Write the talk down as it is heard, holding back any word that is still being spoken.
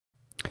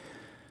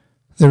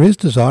There is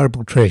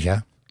desirable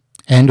treasure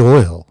and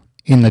oil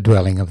in the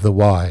dwelling of the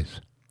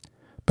wise,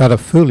 but a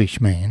foolish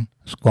man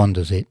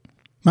squanders it.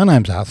 My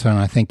name's Arthur, and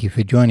I thank you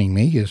for joining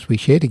me as we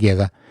share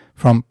together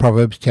from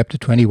Proverbs chapter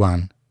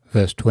 21,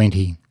 verse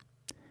 20.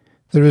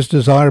 There is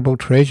desirable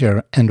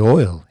treasure and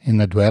oil in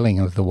the dwelling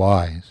of the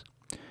wise,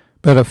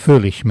 but a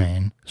foolish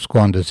man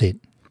squanders it.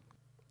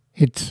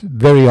 It's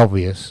very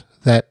obvious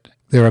that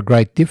there are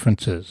great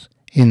differences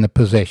in the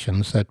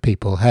possessions that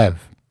people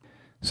have.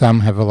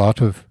 Some have a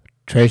lot of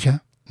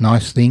treasure,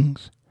 nice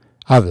things.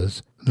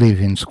 Others live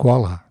in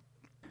squalor.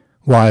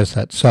 Why is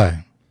that so?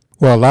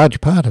 Well, a large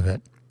part of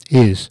it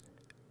is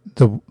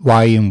the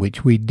way in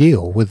which we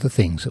deal with the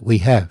things that we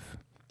have.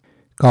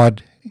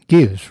 God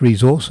gives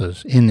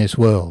resources in this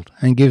world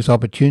and gives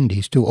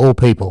opportunities to all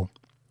people,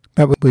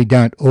 but we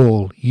don't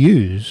all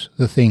use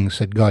the things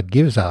that God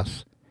gives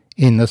us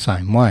in the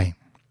same way.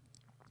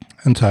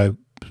 And so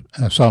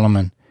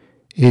Solomon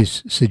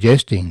is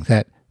suggesting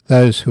that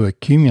those who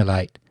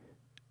accumulate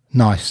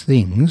nice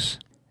things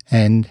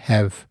and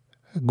have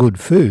good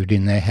food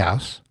in their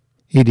house,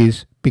 it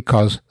is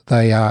because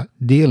they are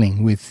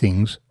dealing with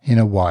things in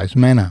a wise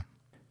manner.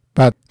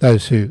 But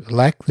those who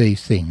lack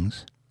these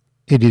things,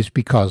 it is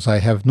because they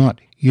have not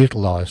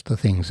utilised the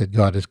things that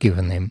God has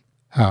given them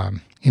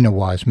in a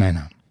wise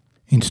manner.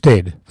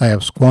 Instead, they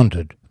have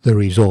squandered the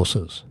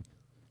resources.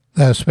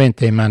 They have spent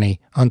their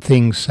money on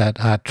things that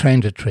are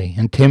transitory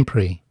and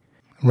temporary,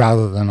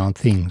 rather than on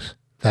things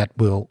that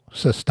will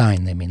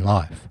sustain them in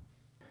life.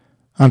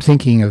 I'm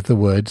thinking of the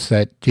words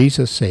that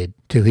Jesus said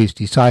to his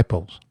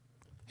disciples.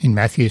 In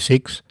Matthew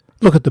 6,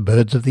 "Look at the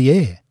birds of the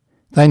air.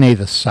 They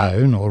neither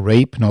sow nor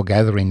reap nor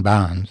gather in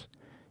barns,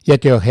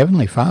 yet your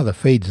heavenly Father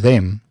feeds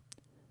them.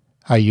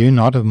 Are you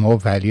not of more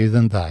value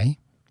than they?"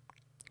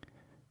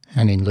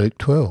 And in Luke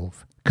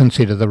 12,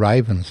 "Consider the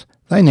ravens.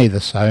 They neither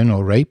sow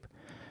nor reap,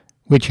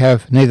 which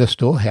have neither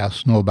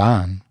storehouse nor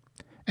barn,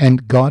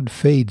 and God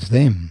feeds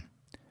them.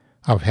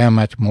 Of how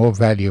much more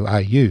value are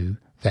you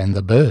than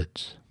the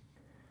birds?"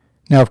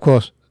 Now, of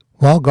course,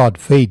 while God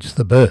feeds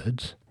the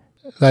birds,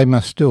 they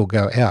must still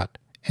go out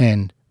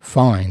and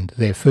find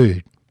their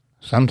food,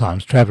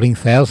 sometimes travelling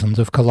thousands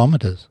of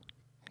kilometres.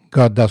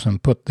 God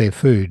doesn't put their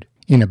food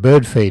in a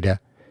bird feeder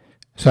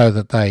so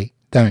that they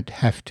don't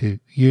have to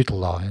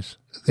utilise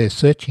their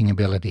searching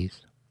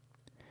abilities.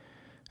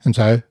 And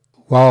so,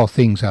 while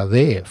things are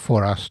there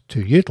for us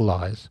to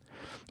utilise,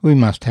 we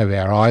must have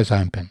our eyes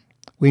open.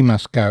 We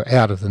must go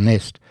out of the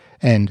nest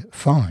and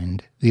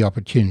find the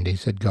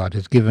opportunities that God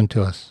has given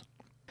to us.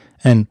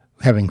 And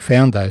having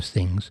found those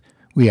things,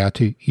 we are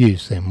to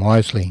use them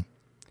wisely.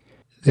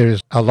 There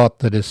is a lot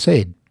that is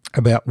said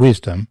about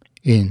wisdom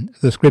in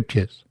the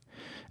Scriptures,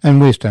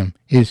 and wisdom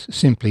is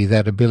simply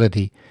that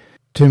ability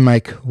to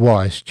make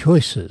wise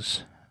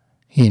choices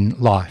in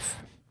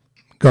life.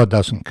 God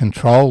doesn't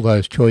control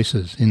those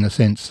choices in the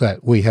sense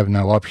that we have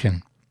no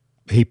option.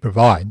 He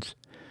provides,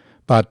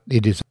 but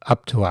it is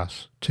up to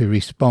us to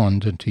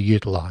respond and to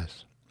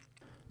utilise,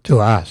 to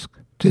ask,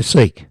 to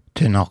seek,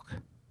 to knock.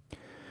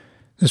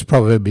 This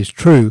proverb is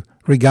true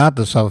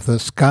regardless of the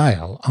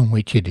scale on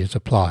which it is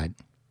applied.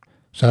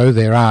 So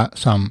there are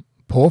some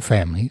poor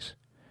families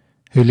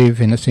who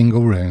live in a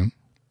single room,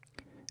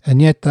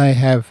 and yet they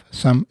have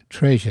some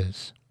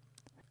treasures,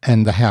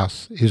 and the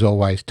house is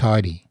always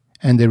tidy,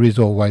 and there is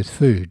always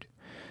food,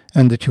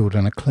 and the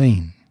children are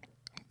clean.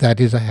 That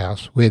is a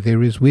house where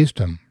there is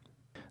wisdom.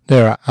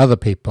 There are other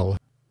people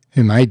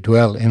who may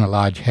dwell in a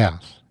large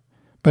house,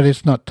 but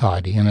it's not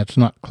tidy and it's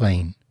not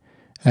clean,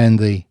 and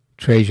the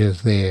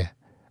treasures there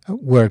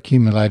were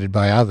accumulated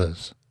by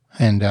others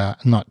and are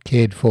not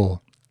cared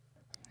for,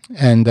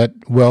 and that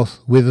wealth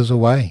withers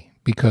away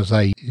because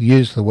they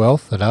use the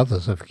wealth that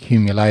others have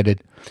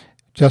accumulated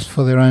just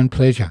for their own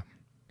pleasure.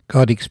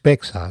 God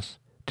expects us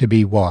to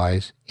be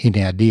wise in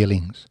our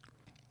dealings,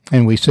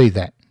 and we see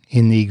that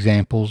in the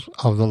examples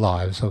of the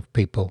lives of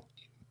people,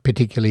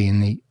 particularly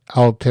in the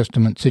Old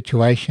Testament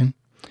situation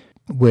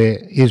where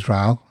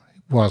Israel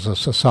was a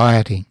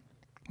society.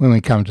 When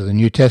we come to the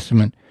New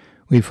Testament,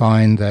 we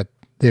find that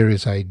there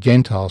is a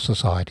Gentile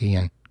society,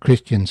 and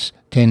Christians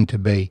tend to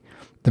be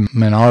the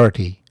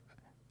minority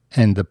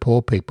and the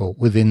poor people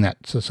within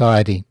that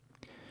society.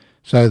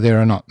 So there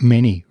are not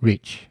many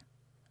rich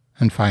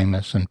and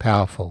famous and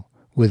powerful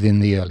within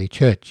the early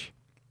church.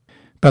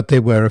 But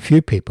there were a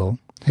few people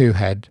who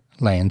had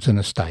lands and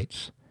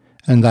estates,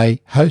 and they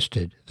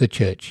hosted the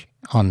church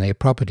on their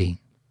property.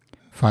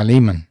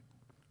 Philemon,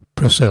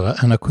 Priscilla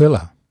and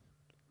Aquila,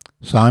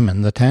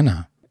 Simon the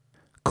tanner,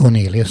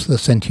 Cornelius the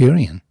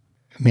centurion,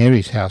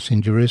 Mary's house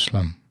in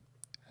Jerusalem,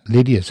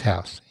 Lydia's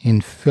house in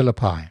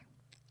Philippi.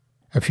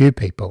 A few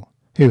people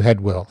who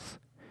had wealth,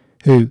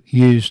 who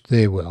used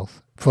their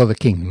wealth for the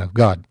kingdom of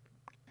God.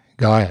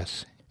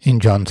 Gaius in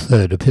John's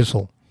 3rd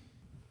epistle.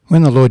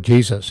 When the Lord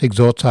Jesus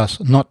exhorts us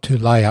not to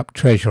lay up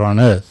treasure on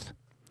earth,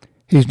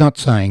 he's not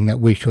saying that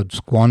we should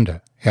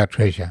squander our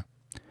treasure,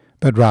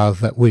 but rather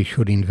that we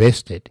should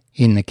invest it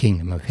in the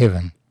kingdom of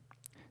heaven.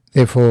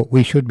 Therefore,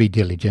 we should be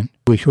diligent,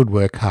 we should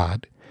work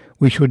hard,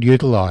 we should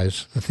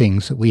utilise the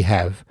things that we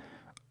have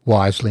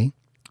wisely,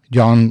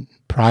 John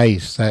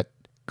prays that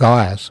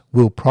Gaius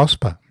will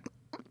prosper,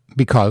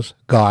 because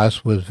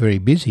Gaius was very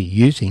busy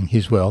using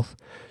his wealth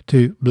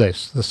to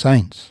bless the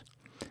saints.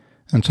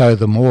 And so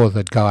the more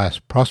that Gaius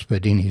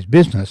prospered in his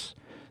business,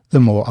 the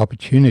more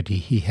opportunity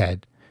he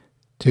had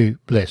to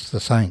bless the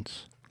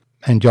saints.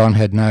 And John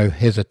had no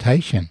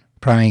hesitation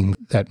praying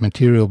that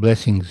material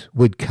blessings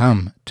would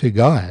come to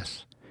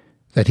Gaius,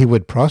 that he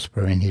would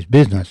prosper in his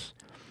business,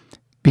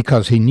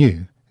 because he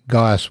knew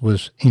Gaius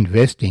was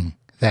investing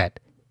that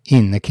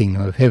in the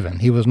kingdom of heaven.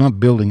 He was not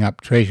building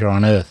up treasure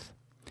on earth.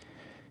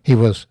 He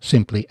was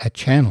simply a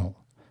channel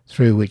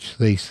through which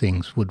these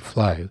things would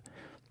flow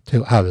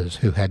to others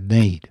who had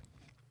need.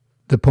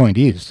 The point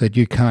is that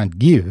you can't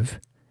give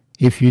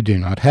if you do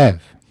not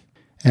have.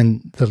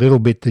 And the little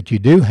bit that you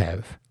do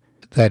have,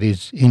 that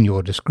is in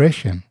your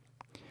discretion.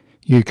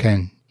 You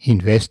can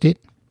invest it,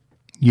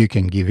 you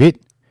can give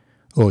it,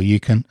 or you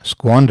can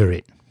squander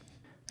it.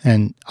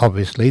 And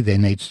obviously there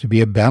needs to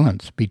be a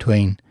balance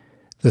between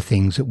the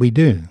things that we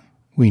do.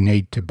 We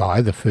need to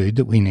buy the food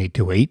that we need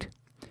to eat,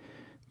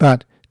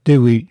 but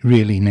do we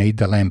really need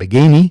the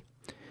Lamborghini?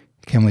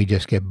 Can we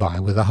just get by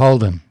with a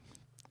Holden?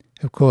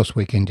 Of course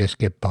we can just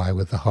get by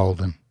with the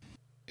Holden,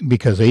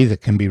 because either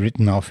can be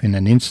written off in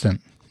an instant,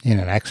 in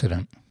an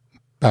accident.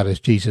 But as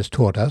Jesus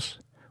taught us,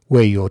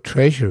 where your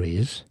treasure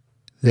is,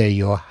 there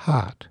your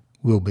heart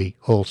will be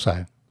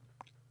also.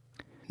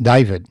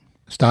 David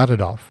started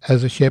off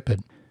as a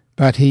shepherd,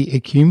 but he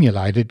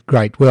accumulated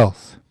great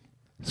wealth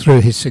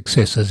through his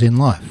successes in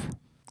life.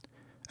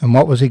 And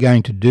what was he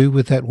going to do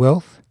with that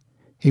wealth?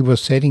 He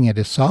was setting it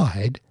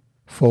aside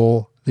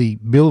for the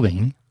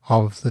building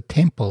of the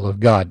temple of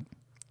God.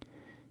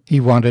 He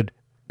wanted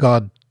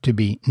God to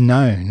be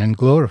known and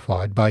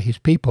glorified by his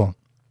people.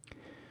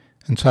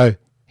 And so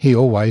he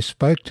always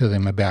spoke to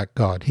them about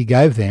God. He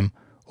gave them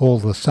all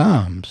the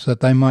psalms that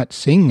they might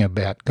sing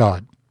about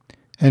God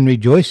and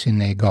rejoice in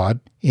their God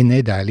in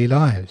their daily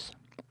lives.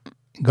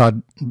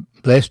 God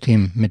blessed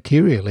him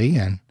materially,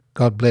 and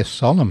God blessed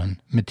Solomon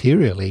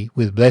materially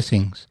with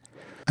blessings.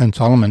 And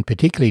Solomon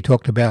particularly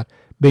talked about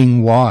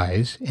being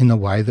wise in the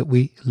way that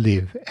we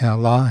live our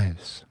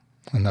lives.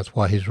 And that's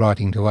why he's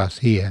writing to us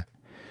here.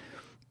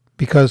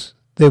 Because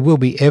there will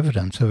be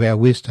evidence of our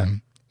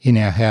wisdom in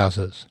our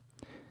houses.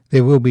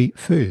 There will be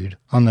food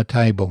on the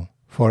table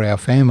for our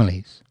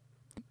families.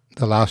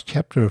 The last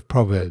chapter of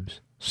Proverbs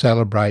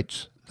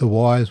celebrates the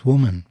wise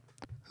woman,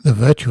 the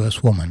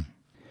virtuous woman,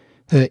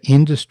 her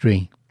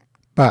industry,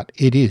 but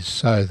it is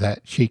so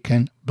that she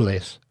can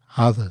bless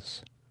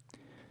others,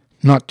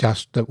 not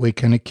just that we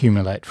can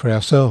accumulate for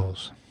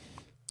ourselves.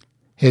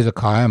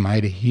 Hezekiah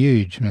made a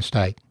huge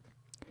mistake.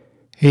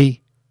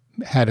 He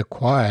had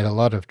acquired a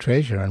lot of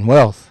treasure and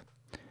wealth,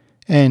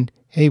 and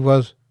he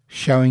was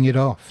showing it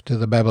off to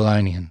the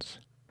Babylonians.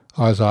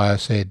 Isaiah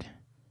said,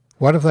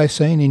 "What have they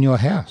seen in your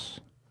house?"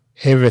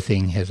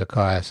 "Everything,"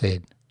 Hezekiah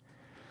said.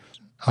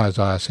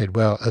 Isaiah said,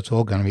 "Well, it's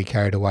all going to be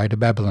carried away to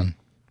Babylon."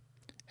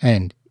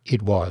 And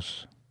it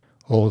was.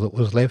 All that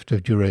was left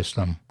of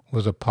Jerusalem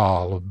was a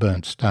pile of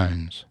burnt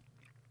stones.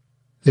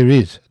 There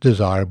is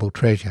desirable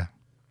treasure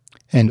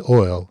and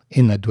oil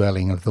in the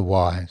dwelling of the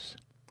wise,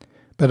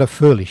 but a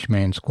foolish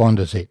man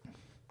squanders it.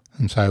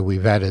 And so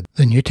we've added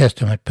the New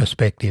Testament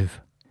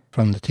perspective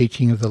from the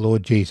teaching of the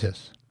Lord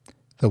Jesus.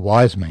 The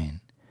wise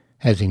man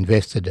has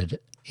invested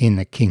it in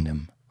the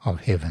kingdom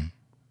of heaven.